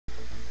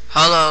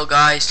Hello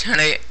guys,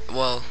 today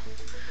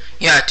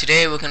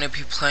we're gonna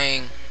be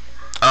playing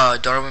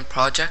Darwin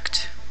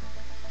Project.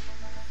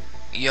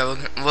 Yeah,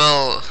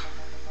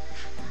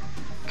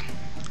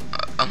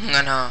 I'm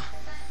gonna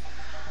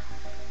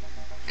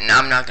no,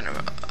 I'm not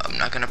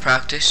gonna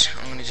practice.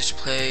 I'm gonna just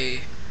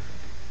play.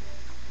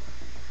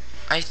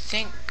 I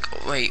think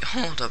wait,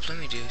 hold up, let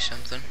me do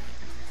something.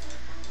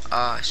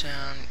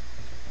 Sound.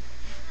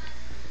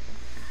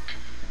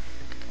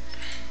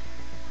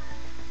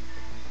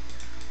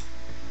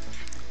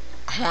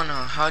 I wanna,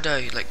 how do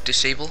I like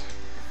disable?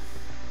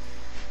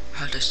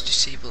 How does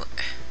disable?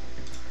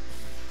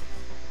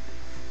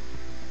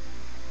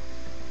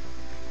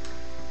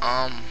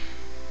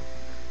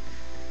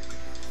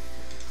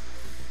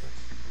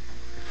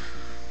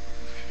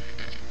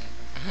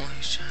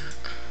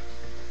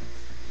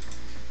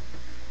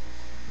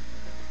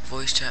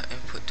 Voice chat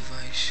input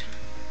device.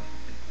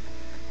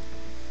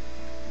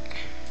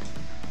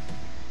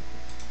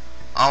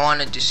 I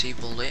wanna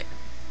disable it.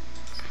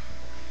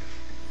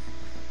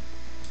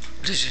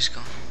 Let's just go.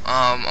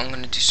 I'm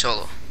gonna do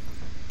solo.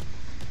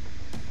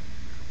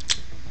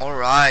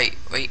 Alright,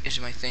 wait, is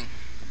my thing.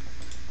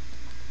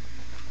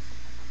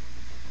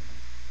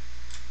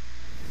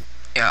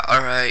 Yeah,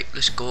 alright,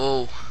 let's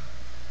go.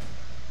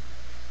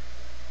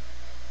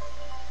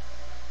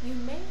 You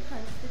may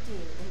hunt the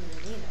deer in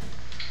the arena,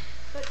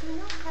 but do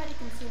not try to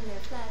consume their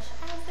flesh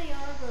as they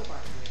are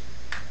robots.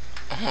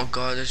 Oh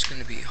god, there's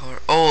gonna be hard.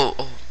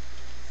 Oh.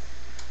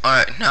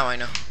 Alright, now I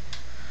know.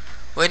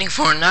 Waiting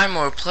for 9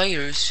 more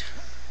players.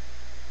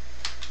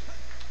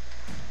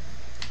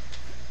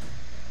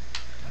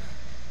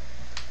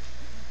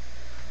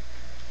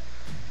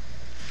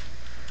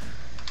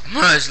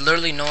 Is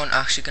literally no one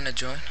actually gonna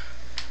join?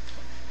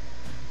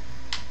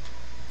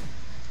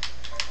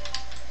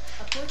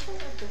 A portion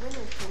of the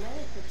winner's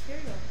genetic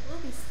material will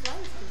be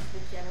spliced into the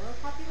general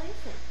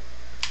population.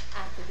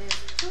 After this,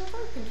 to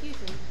avoid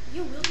confusion,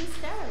 you will be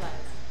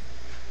sterilized.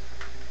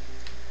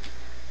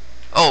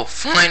 Oh,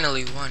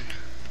 finally one.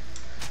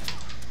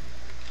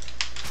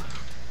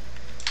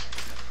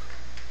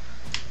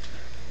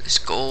 Let's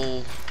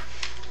go.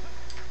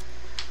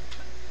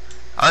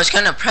 I was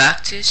gonna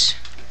practice,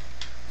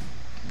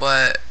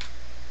 but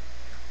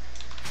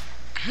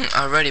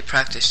I already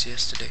practiced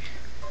yesterday.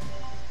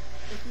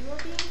 If you are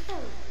being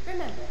killed,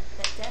 remember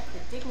that death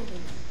with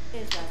dignity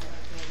is less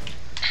entertaining.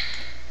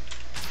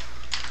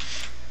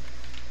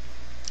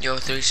 Yo,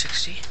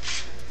 360.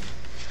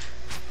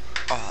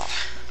 Oh,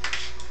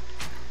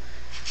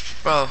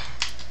 bro.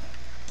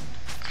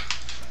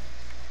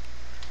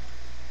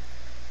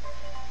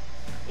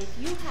 If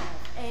you have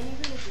any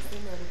religiously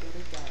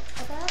motivated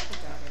doubts about the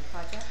Darwin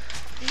Project,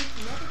 we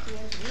genetically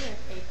engineered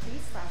a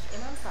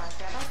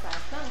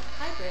priest/imam/rabbi/monk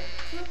hybrid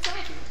to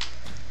absolve you.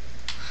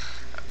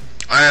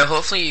 Alright,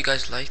 hopefully you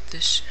guys like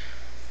this.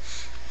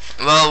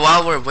 Well,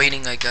 while we're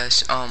waiting, I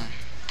guess,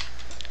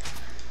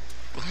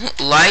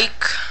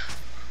 like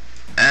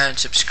and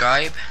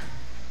subscribe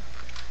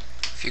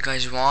if you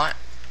guys want.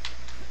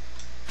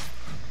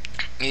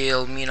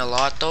 It'll mean a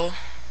lot though.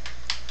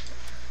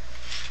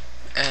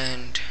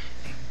 And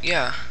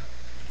yeah,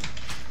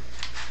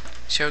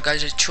 it's your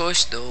guys'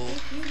 choice though.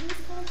 If you lose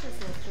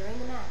consciousness during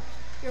the match,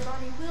 your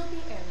body will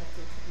be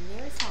airlifted to the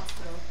nearest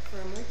hospital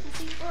for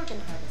emergency organ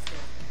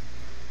harvesting.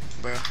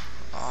 Bruh,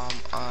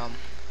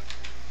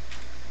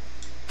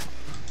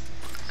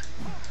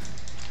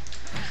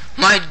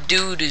 my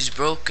dude is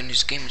broken,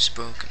 his game is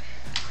broken.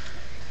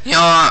 You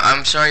know,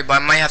 I'm sorry,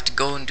 but I might have to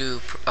go and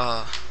do,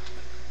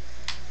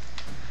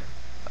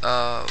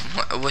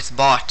 with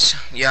bots.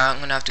 Yeah, I'm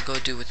gonna have to go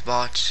do with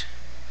bots.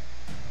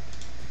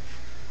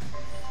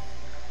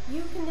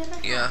 You can never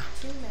have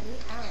too many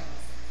arrows.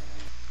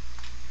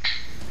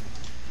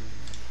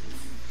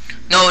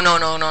 No,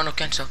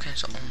 cancel.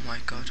 Oh my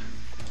god.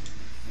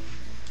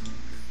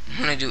 I'm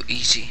gonna do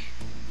easy.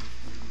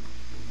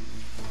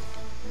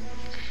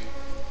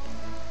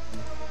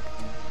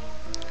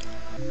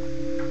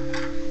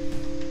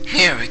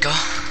 Here we go.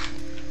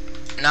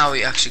 Now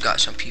we actually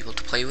got some people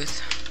to play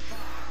with.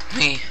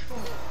 Me.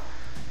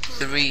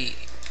 3,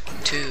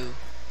 2,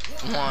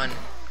 1.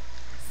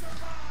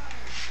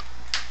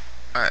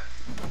 Alright.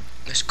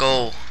 Let's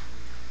go.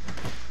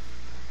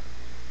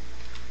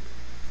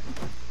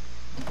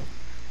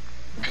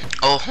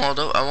 Oh, hold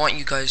up. I want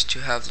you guys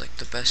to have like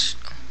the best.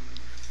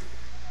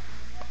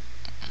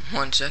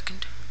 1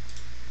 second.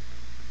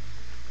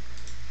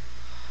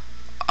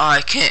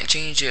 I can't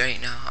change it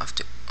right now. I have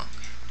to.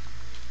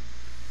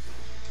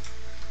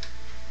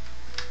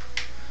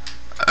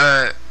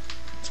 Okay.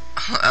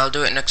 I'll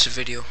do it next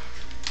video.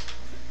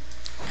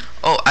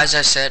 Oh, as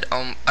I said,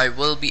 I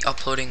will be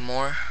uploading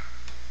more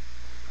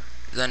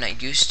than I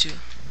used to.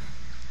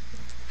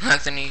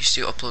 Like then I used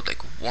to upload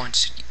like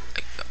once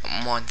a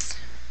month.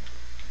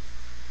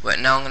 But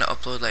now I'm gonna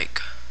upload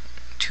like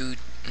 2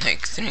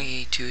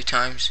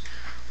 times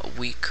a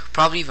week.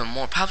 Probably even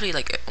more. Probably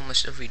like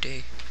almost every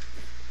day.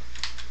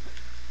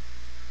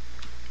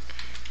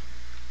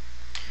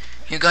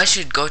 You guys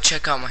should go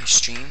check out my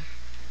stream.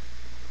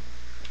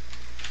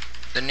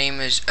 The name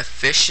is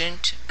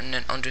efficient and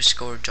then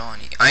underscore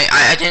Johnny.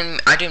 I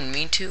didn't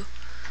mean to.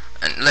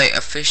 And like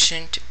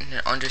efficient and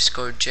then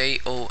underscore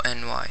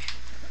JONY.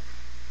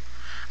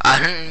 I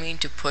didn't mean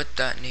to put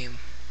that name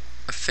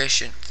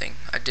efficient thing.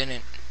 I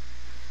didn't.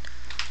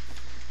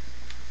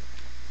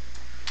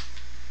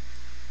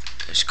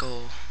 Let's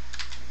go.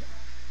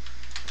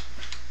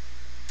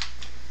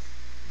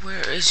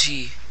 Where is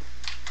he?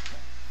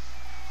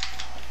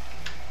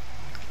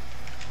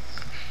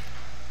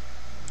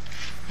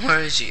 Where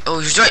is he? Oh,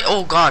 he's right.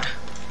 Oh God.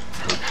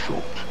 Headshot.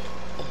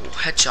 Oh,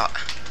 headshot.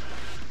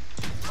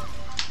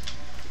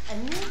 A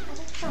new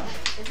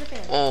electronic is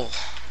available. Oh.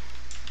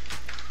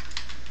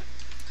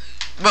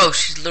 Bro,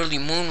 she's literally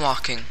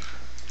moonwalking.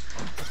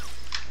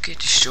 Get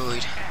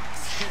destroyed.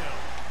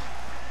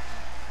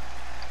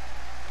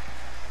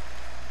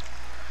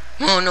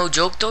 No, no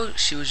joke though.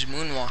 She was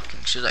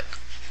moonwalking. She was like,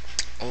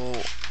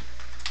 oh.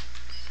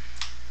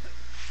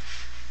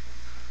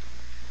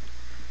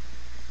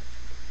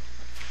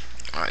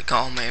 Alright,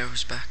 got all my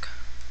arrows back.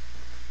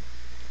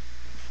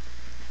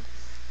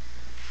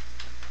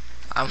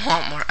 I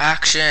want more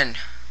action.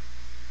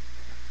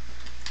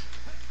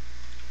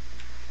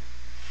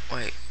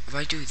 Wait, if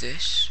I do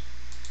this.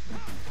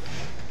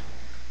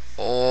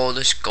 Oh,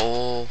 let's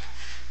go.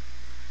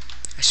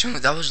 I swear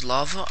if that was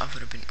lava, I would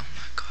have been. Oh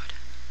my God.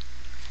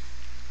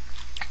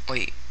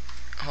 Wait,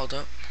 hold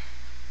up.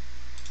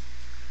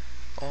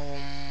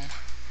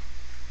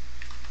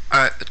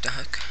 Alright, what the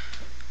heck?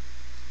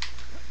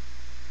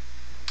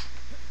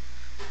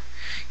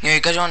 Yeah,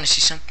 you guys want to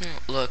see something?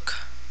 Look.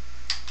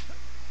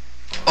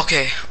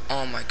 Okay.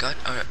 Oh my God.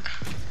 Alright.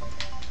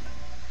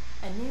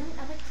 A new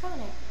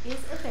electronic is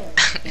available.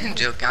 I'm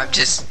joking. I'm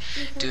just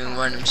doing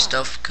random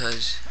stuff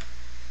because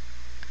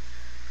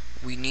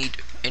we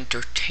need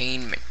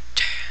entertainment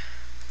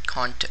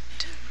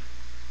content.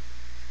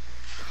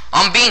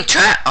 I'm being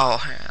trapped. Oh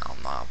hell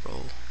nah,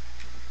 bro.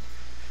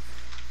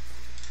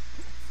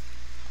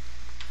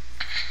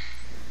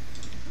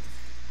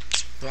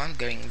 Bro, I'm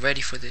getting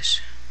ready for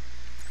this.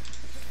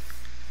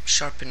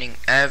 Sharpening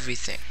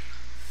everything.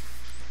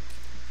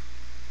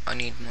 I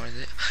need more of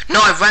this.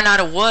 No, I ran out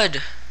of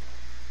wood.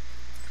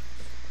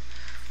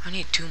 I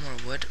need 2 more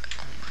wood.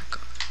 Oh my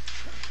God.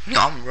 No,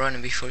 I'm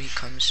running before he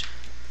comes.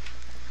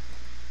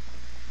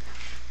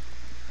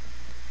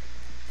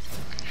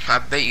 I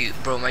bet you,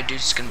 bro, my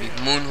dude's gonna be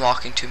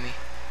moonwalking to me.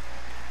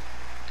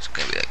 It's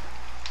gonna be like.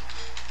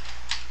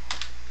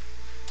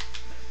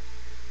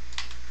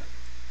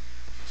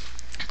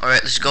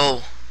 Alright, let's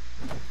go.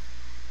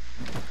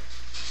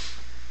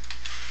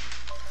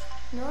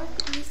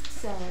 Northeast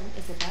zone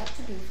is about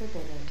to be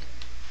forbidden.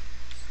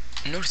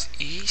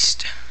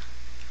 Northeast?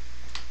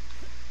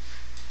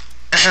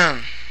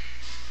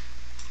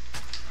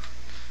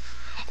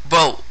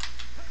 Bro,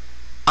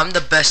 I'm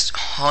the best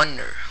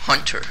hunter.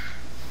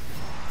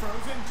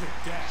 Frozen to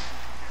death.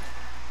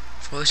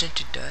 Frozen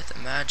to death?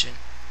 Imagine.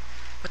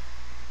 What?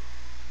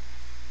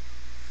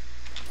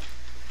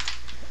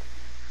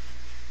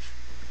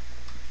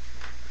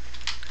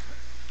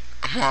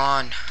 Come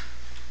on.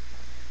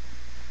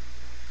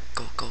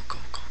 Go, go, go,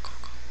 go, go,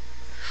 go.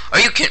 Are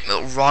you kidding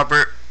me,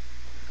 Robert?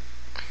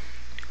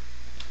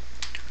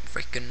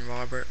 Freaking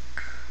Robert.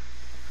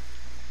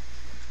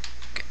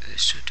 Get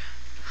this shit.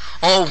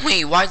 Oh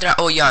wait, why did I?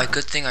 Oh yeah,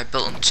 good thing I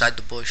built inside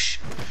the bush.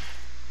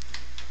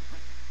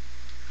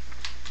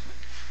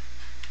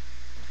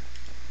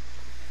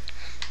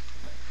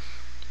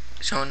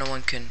 So no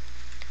one can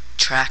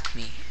track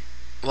me.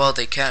 Well,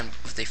 they can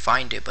if they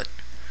find it, but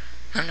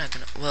I'm not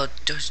gonna. Well,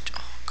 just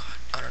oh God,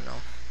 I don't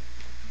know.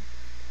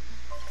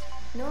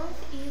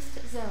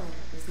 Northeast zone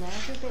is now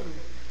forbidden.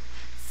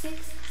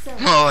 6th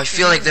zone. Oh, I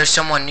feel like there's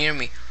someone near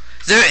me.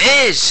 There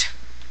is.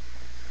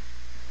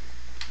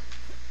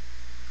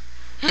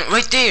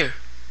 Right there.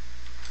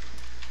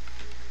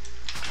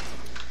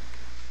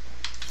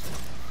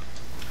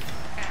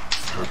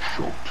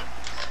 Headshot.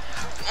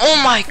 Oh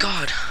my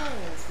God.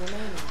 Players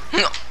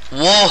remaining.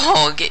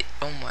 Whoa, get.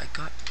 Oh my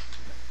God.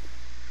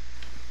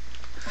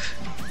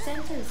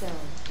 Center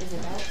zone is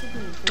about to be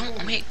forbidden.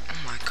 Don't make.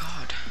 Oh my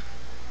God.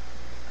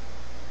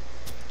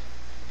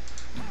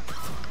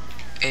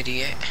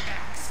 Idiot.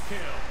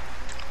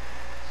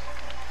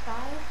 5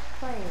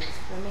 players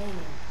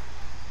remaining.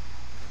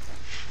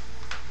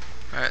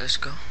 Alright, let's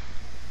go.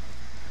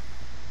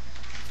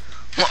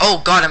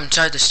 Oh God, I'm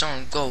inside the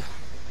storm. Go.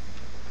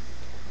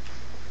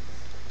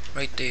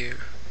 Right there.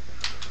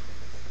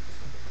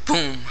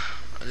 Boom.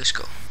 Let's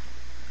go.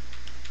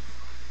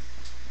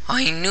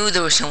 I knew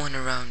there was someone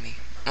around me.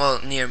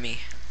 Well, near me.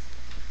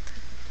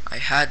 I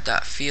had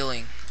that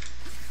feeling.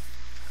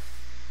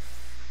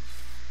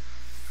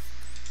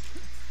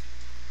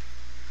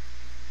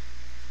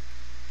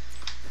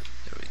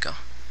 There we go.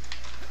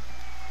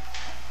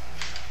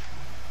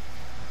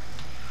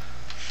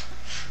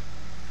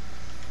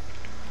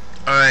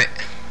 Alright.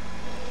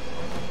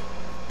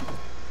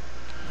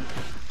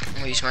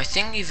 Wait, is my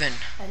thing even?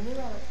 A new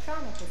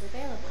electronic is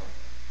available.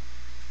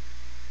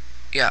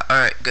 Yeah,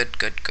 alright, good.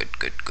 Good.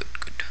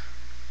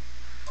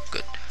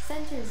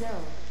 Center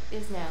zone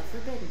is now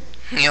forbidden.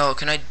 Yo,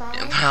 can I? Five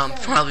I'm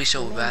zones probably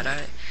so bad remaining.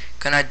 at it.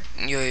 Can I?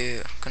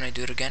 Yo, can I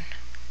do it again?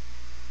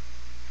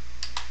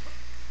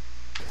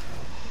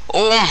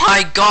 Oh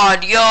my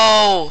god,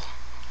 yo!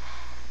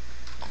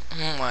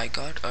 Oh my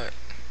god, alright.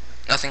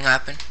 Nothing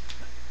happened.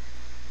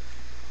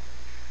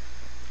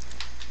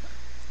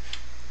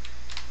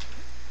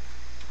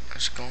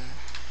 Let's go.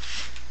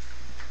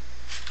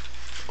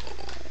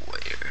 Oh,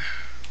 where?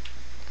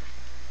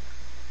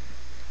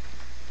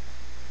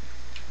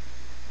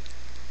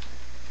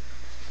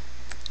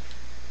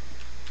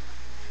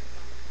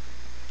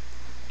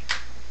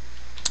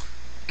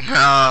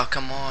 Ah,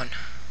 come on.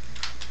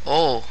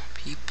 Oh,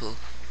 people.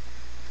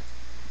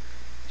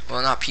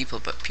 Well, not people,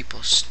 but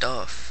people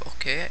stuff.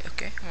 Okay,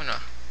 okay, I'm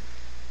gonna.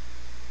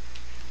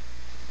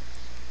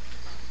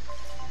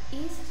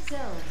 East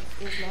zone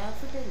is now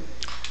forbidden.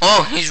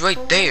 Oh, he's right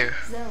 4 there.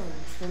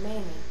 zones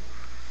remaining.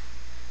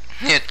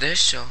 Hit this,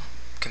 so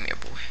come here,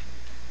 boy.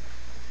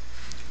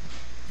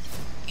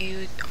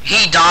 You.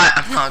 He died.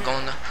 I'm not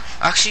going to.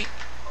 Actually,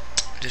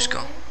 just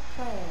go.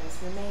 4 players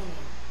remaining.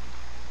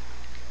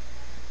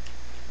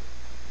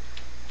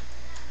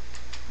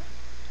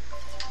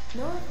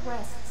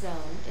 Northwest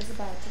zone is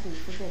about to be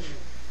forbidden.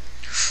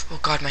 Oh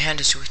god, my hand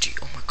is so itchy.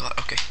 Oh my god,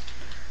 okay.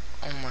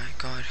 Oh my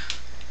god.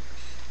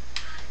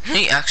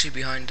 He actually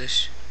behind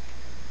this.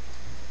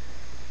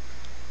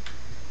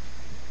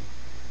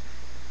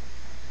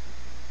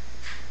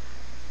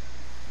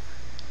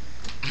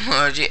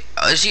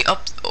 Is he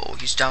up? Oh,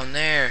 he's down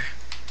there.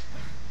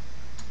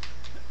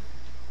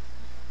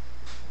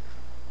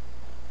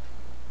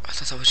 I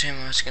thought that was him.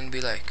 I was gonna be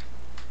like,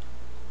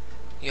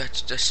 yeah,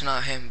 that's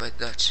not him, but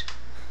that's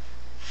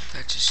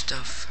his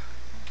stuff.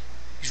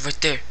 He's right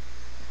there.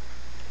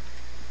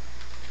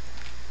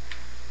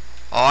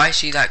 Oh, I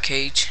see that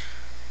cage.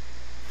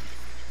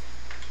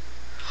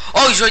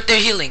 Oh, he's right there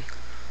healing.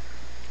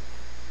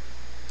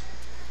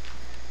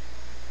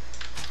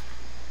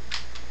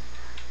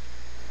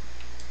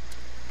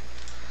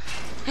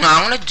 No,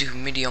 I'm gonna do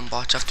medium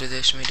bots after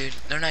this, my dude.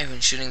 They're not even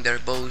shooting their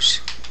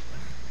bows.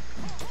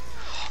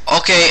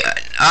 Okay,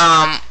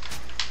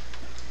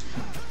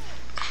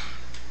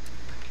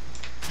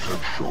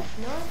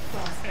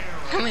 Northwest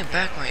give me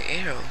back my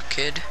arrow,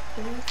 kid.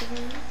 3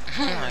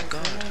 Oh my players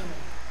god. remaining.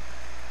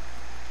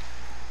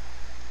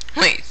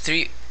 Wait,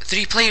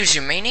 three players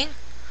remaining?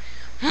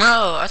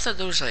 No, I thought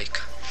there was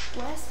like,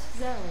 West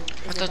zone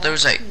is I thought there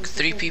was about to like be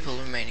 3 forbidden. people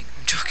remaining.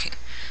 I'm joking.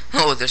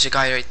 Oh, there's a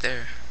guy right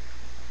there.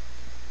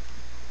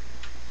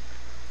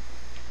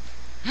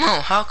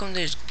 No, how come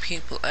there's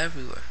people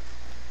everywhere?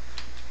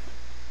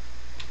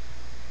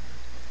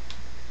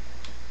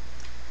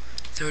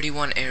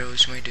 31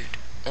 arrows, my dude.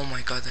 Oh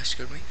my god, that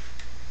scared me.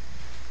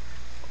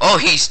 Oh,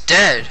 he's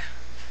dead.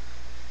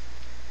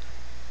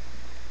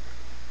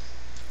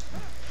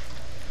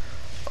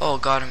 Oh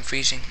god, I'm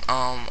freezing.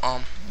 There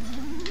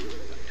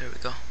we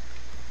go.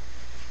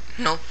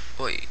 No,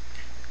 wait.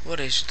 What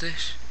is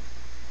this?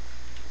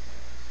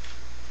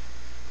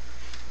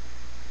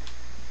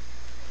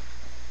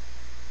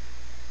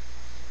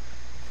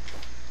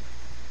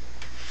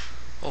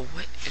 Oh,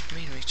 what? It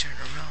made me turn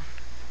around.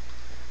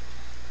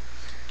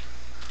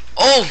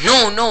 Oh,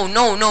 no, no,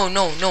 no, no,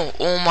 no, no.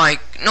 Oh my,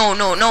 no,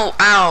 no, no,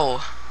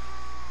 ow.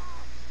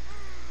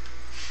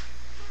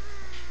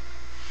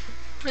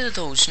 What are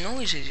those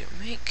noises you're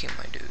making,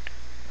 my dude?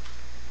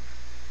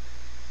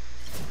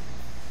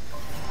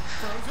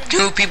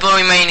 2 people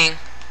remaining.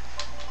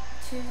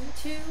 Two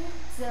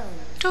zones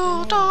Doo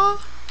remaining. doo.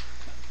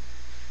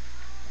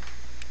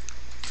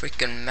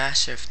 Freaking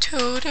massive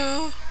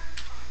doo.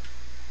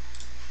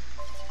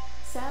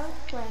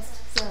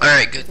 Southwest zone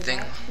Alright, good is thing.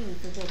 about to be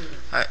forbidden.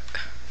 Alright.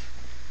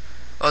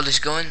 Oh, let's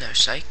go in there,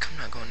 psych. I'm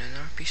not going in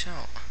there. Peace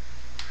out.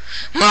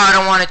 No, I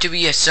don't want it to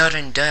be a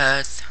sudden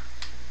death.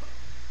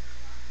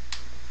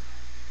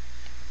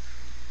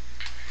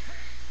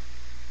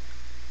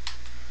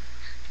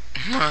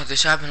 No,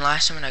 this happened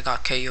last time and I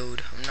got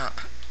KO'd. I'm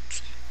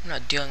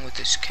not dealing with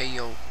this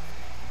KO.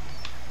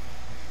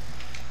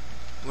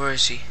 Where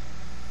is he?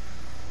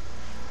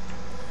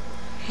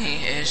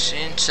 He is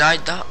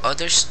inside the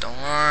other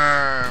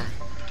storm.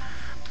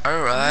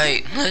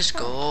 Alright, let's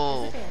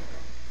go.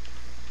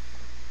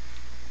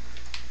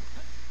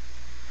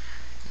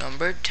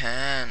 Number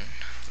 10.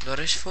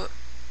 Lotus foot.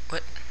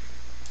 What?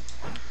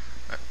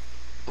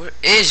 Where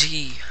is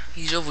he?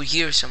 He's over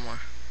here somewhere.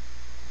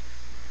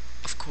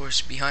 Of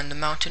course, behind the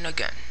mountain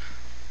again.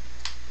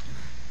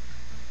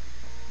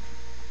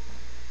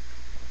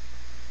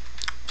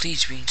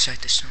 Please be inside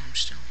the storm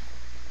still,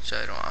 so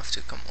I don't have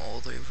to come all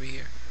the way over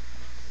here.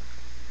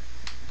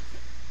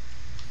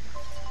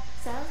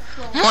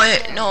 Southwest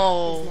What? zone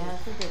No. is now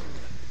forbidden.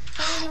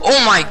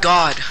 Oh my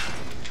god.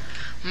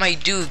 My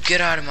dude,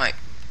 get out of my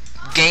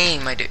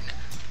game, my dude.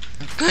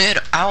 Get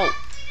out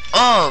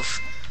of.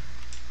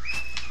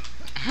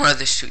 Bro,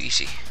 this is too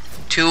easy.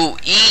 Too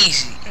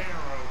easy.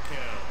 Arrow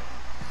kill.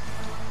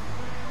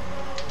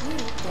 You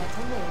get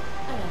to live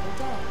another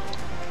day.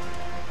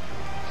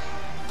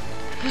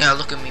 Yeah,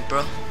 look at me,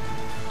 bro.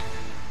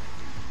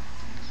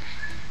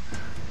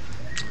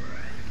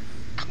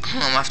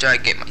 After I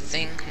get my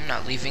thing, I'm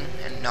not leaving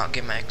and not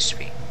get my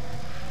XP.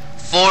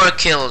 4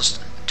 kills,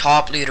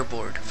 top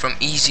leaderboard from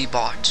easy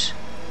bots.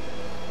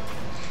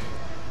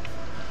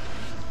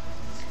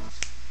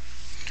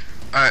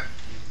 Alright,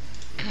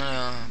 I'm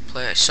gonna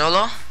play it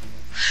solo.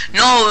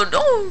 No,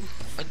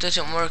 it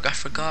doesn't work. I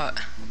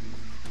forgot.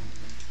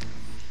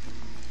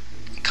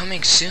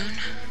 Coming soon.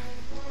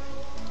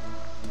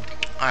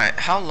 Alright,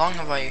 how long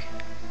have I?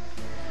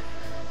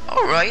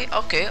 Alright,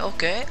 okay.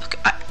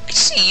 I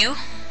see you.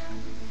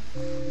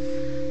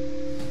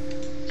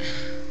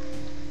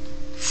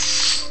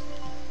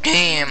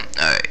 Damn.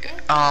 Alright.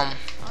 Alright.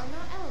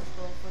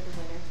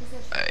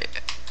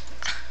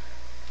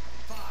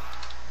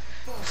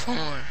 4,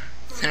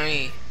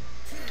 3,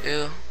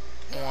 2,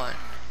 1.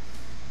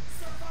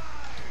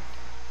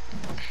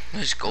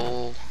 Let's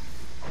go.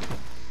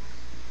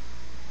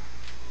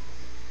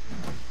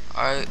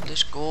 Alright,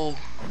 let's go.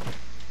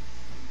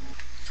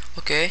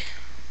 Okay.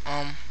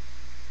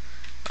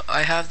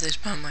 I have this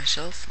by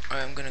myself.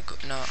 Alright, I'm gonna go.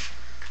 No.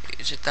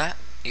 Is it that?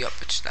 Yup,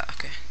 it's that.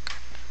 Okay.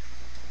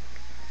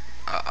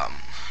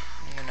 I'm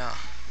gonna.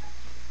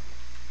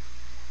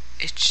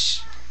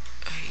 It's.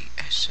 Wait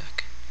a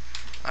second.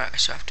 Alright,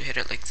 so I have to hit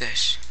it like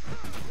this.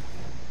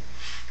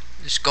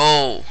 Let's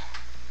go.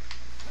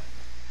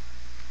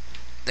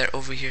 They're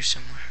over here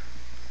somewhere.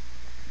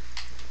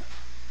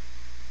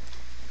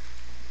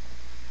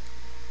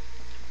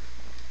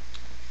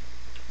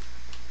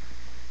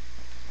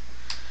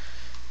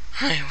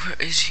 Hey, where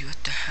is he?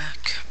 What the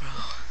heck, bro?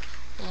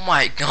 Oh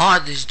my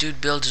god, this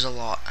dude builds a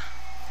lot.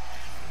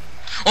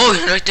 Oh,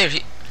 he's right there.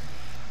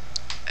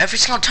 Every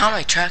single time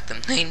I track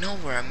them, they know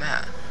where I'm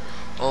at.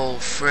 Oh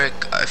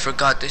frick, I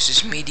forgot this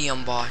is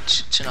medium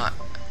bots. It's not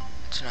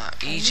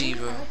easy,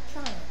 bro.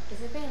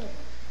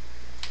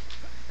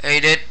 Hey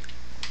dude,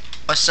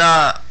 what's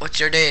up? What's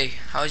your day?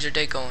 How's your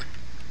day going?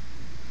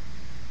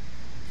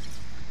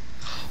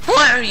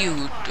 What are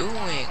you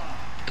doing?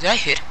 Did I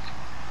hit?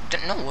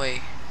 No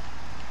way.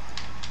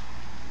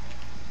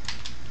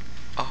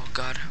 Oh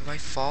god, have I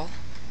fall?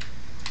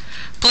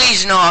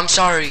 Please no, I'm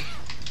sorry.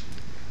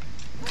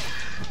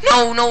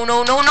 No.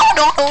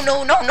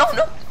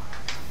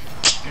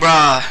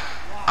 Bruh.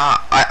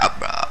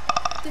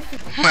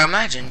 Bruh.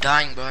 Imagine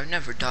dying, bro. I've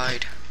never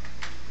died.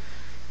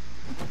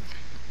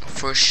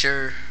 For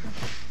sure.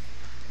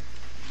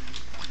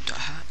 What the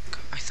heck?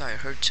 I thought I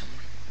heard someone.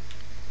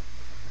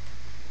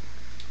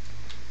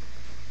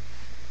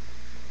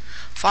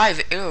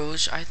 5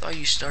 arrows? I thought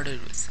you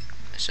started with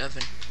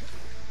 7.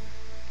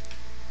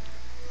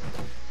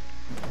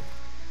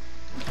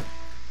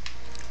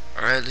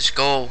 Alright, let's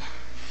go.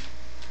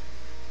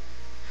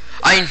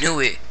 I knew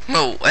it.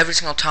 No, every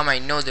single time I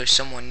know there's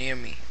someone near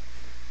me.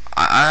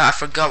 I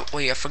forgot.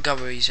 Wait, I forgot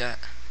where he's at.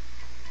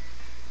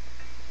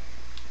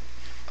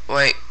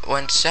 Wait,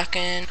 1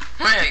 second.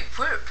 Wait,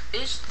 where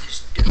is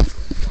this dude?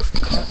 Oh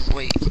god,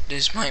 wait,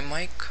 this is my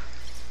mic.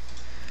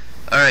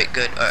 Alright,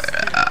 good.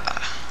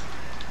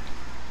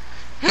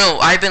 No,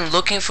 I've been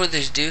looking for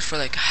this dude for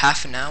like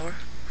half an hour.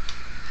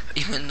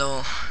 Even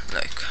though,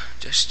 like,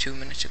 just 2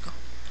 minutes ago.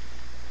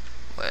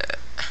 Wait.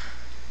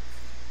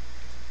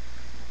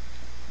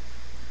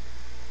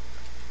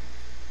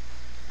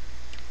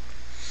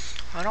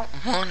 I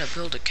don't want to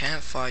build a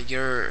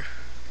campfire.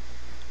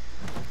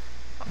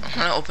 I'm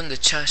gonna open the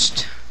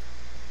chest.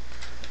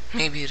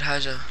 Maybe it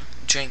has a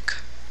drink.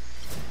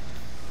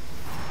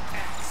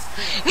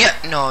 Yeah,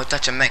 no,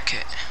 that's a mech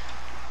kit.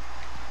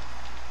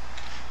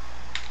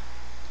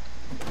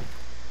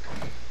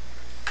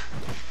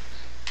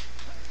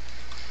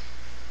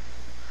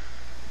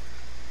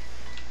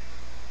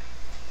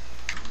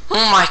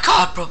 Oh my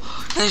god, bro.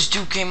 This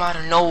dude came out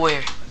of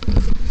nowhere.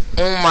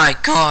 Oh my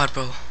god,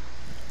 bro.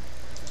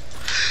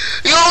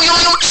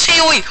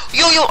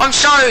 Yo, I'm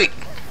sorry.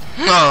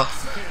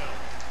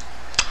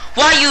 Why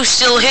are you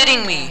still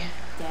hitting me?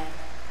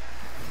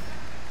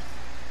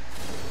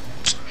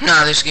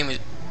 Nah, this game is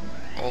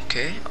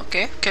okay.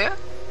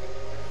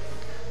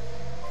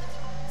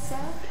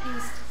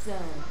 Southeast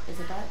zone is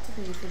about to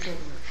be forbidden.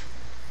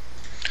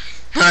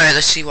 Alright,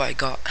 let's see what I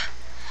got.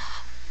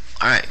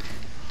 Alright.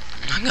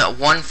 I got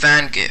 1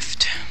 fan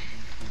gift.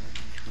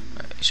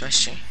 Alright, so I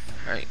see.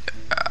 Alright.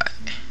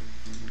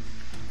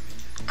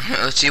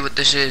 Let's see what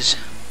this is.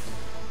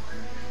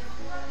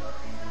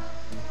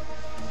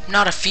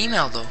 Not a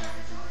female though.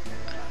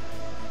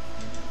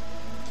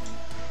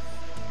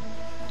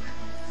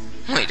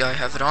 Wait, do I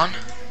have it on?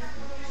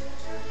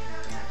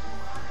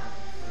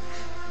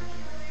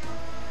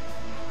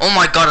 Oh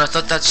my god, I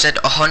thought that said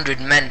 100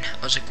 men.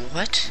 I was like,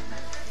 what?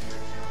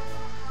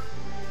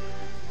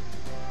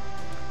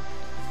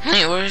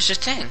 Hey, where's the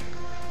thing?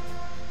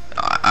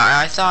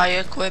 I thought I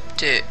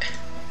equipped it.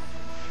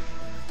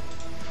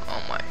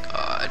 Oh my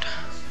god.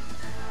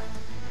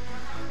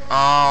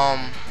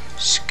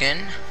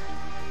 Skin?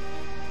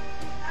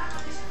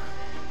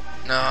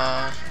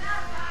 No.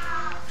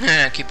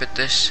 Yeah, keep it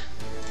this.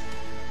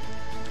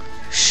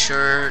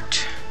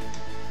 Shirt.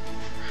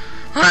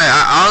 Alright,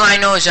 all I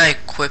know is I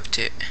equipped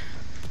it.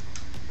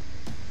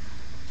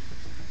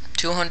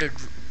 200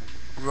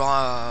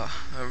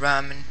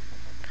 ramen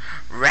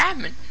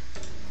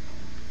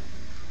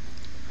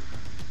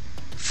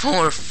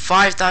for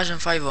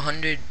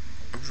 5,500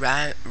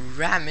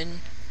 ramen.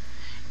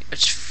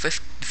 It's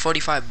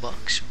 45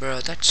 bucks, bro.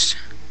 That's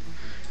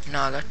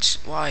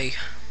that's why.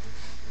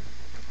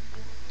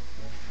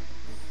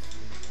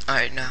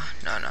 Alright, no.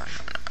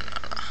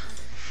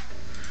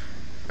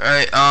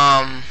 Alright,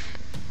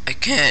 I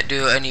can't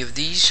do any of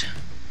these.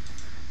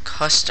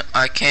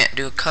 I can't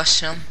do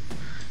custom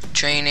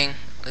training.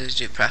 Let's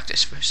do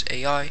practice versus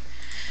AI.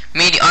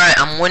 Media. Alright,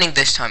 I'm winning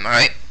this time.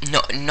 Alright,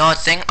 no,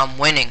 nothing. I'm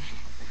winning.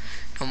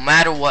 No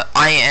matter what,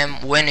 I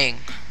am winning.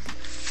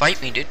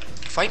 Fight me, dude.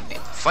 Fight me.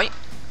 Fight.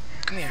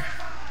 Come here,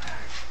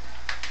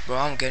 bro.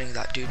 I'm getting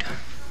that dude.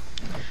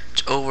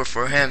 It's over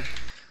for him,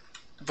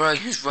 bro.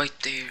 He's right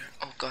there.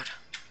 Oh god.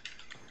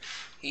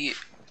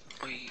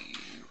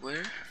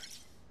 Where?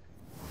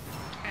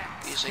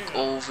 He's like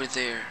over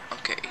there.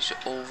 Okay, he's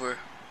over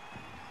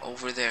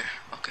there.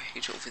 Okay,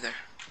 he's over there.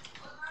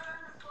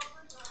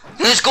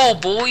 Let's go,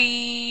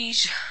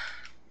 boys.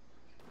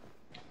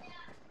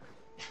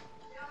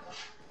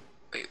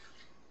 Wait.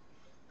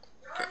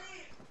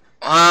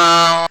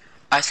 I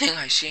think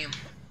I see him.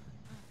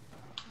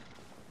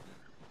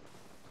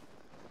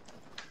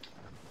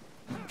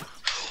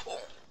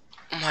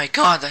 Oh my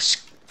god, that's...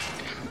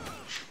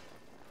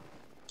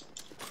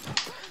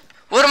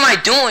 What am I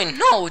doing?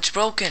 No, it's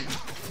broken.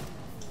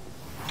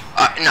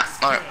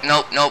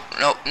 No.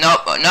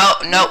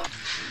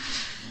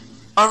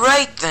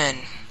 Alright then.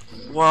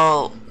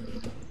 Well,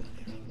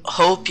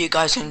 hope you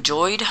guys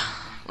enjoyed.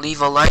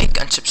 Leave a like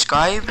and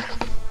subscribe.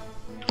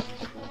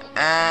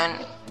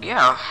 And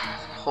yeah,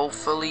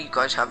 hopefully you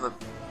guys have a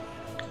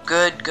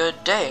good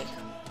day.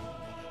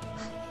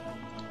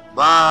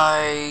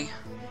 Bye.